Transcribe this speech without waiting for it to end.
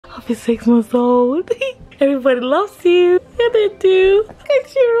Happy 6 months old. Everybody loves you. Yeah, they do. Look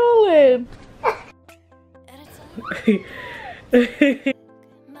at you rolling.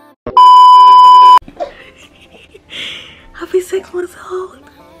 Happy 6 months old.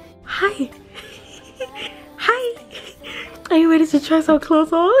 Hi. Hi. Are you ready to try some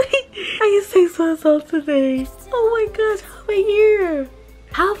clothes on? Are you 6 months old today? Oh my gosh, half a year.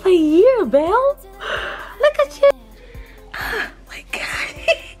 Half a year, Belle. Look at you. Oh my god.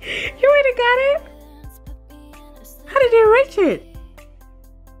 You already got it? How did you reach it?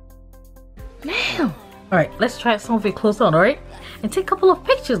 Damn. Alright, let's try something close on, alright? And take a couple of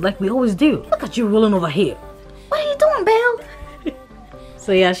pictures like we always do. Look at you rolling over here. What are you doing, Belle?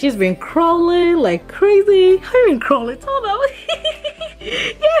 So yeah, she's been crawling like crazy. How you been crawling? Hold on. Yay!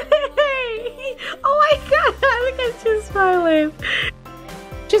 Oh my god, look at you smiling.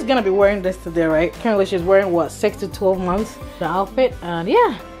 She's gonna be wearing this today, right? Currently she's wearing what, 6 to 12 months, the outfit. And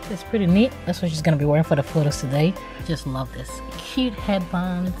yeah, it's pretty neat. That's what she's gonna be wearing for the photos today. Just love this cute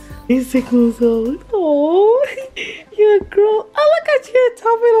headband. He's 6 months old. Oh, you're a girl. Oh, look at you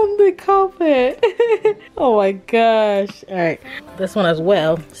topping on the carpet. Oh my gosh. All right, this one as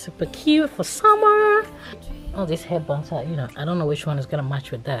well. Super cute for summer. Oh, these headbands are, you know, I don't know which one is gonna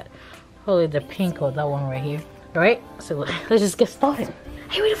match with that. Probably the pink or that one right here. All right, so let's just get started.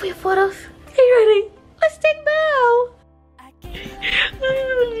 Are you ready for your photos? Are you ready? Let's take Belle.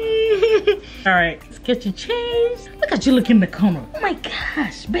 All right, let's get you changed. Look at you looking in the camera. Oh my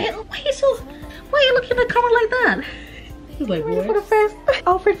gosh, Belle, why are you looking in the camera like that? He's like, ready for the first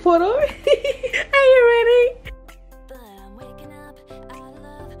outfit photo? Are you ready?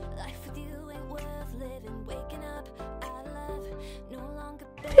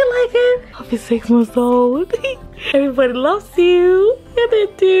 Do you like it? Happy 6 months old. Everybody loves you. Yeah, they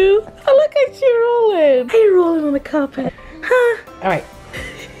do. Oh, look at you rolling. Are you rolling on the carpet? Huh? All right.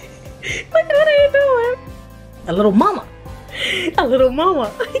 Look at what are you doing? A little mama. A little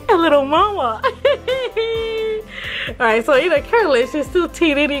mama. A little mama. All right, so you know, currently she's still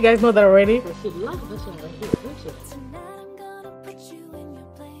teething. You guys know that already. But she loves this one right here.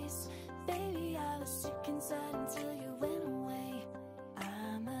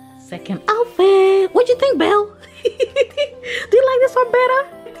 Second outfit. What do you think, Belle? Do you like this one better?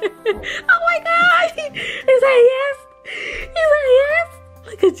 Oh my god! Is that yes? Is that yes?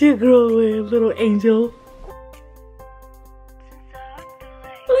 Look at you growing, little angel.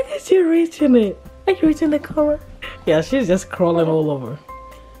 Look at you reaching it. Are you reaching the camera? Yeah, she's just crawling all over.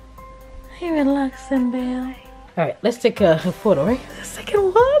 Are you relaxing, Belle? Alright, let's take a photo, right? The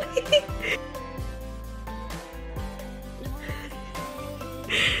second one.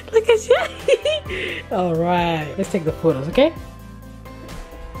 Look at you. All right, let's take the photos, okay?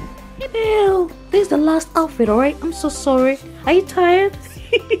 Hey, Belle, this is the last outfit, all right? I'm so sorry. Are you tired?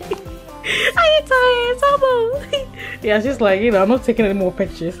 Are you tired, Seibel? Yeah, she's like, you know, I'm not taking any more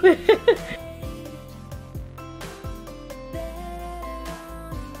pictures.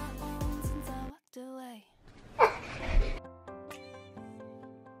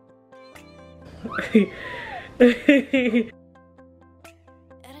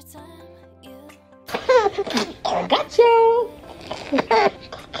 I got you.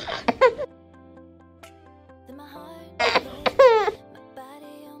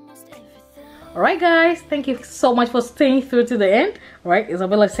 Alright guys, thank you so much for staying through to the end. Alright,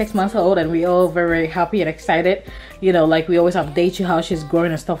 Isabella is 6 months old and we're all very happy and excited. You know, like we always update you how she's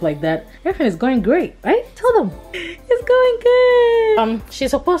growing and stuff like that. Everything is going great, right? Tell them. It's going good.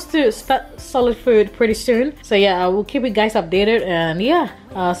 She's supposed to start solid food pretty soon. So yeah, I will keep you guys updated and yeah,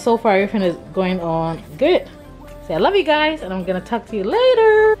 so far everything is going on good. So I love you guys and I'm gonna talk to you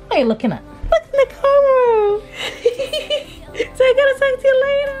later. What are you looking at? Look in the camera. So I'm gonna talk to you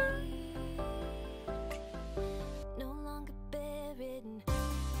later.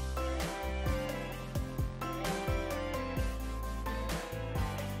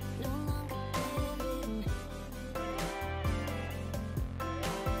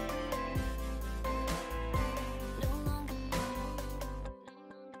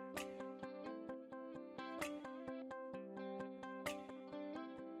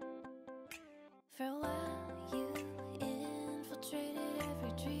 For a while, you infiltrated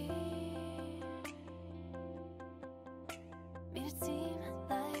every dream. Made it seem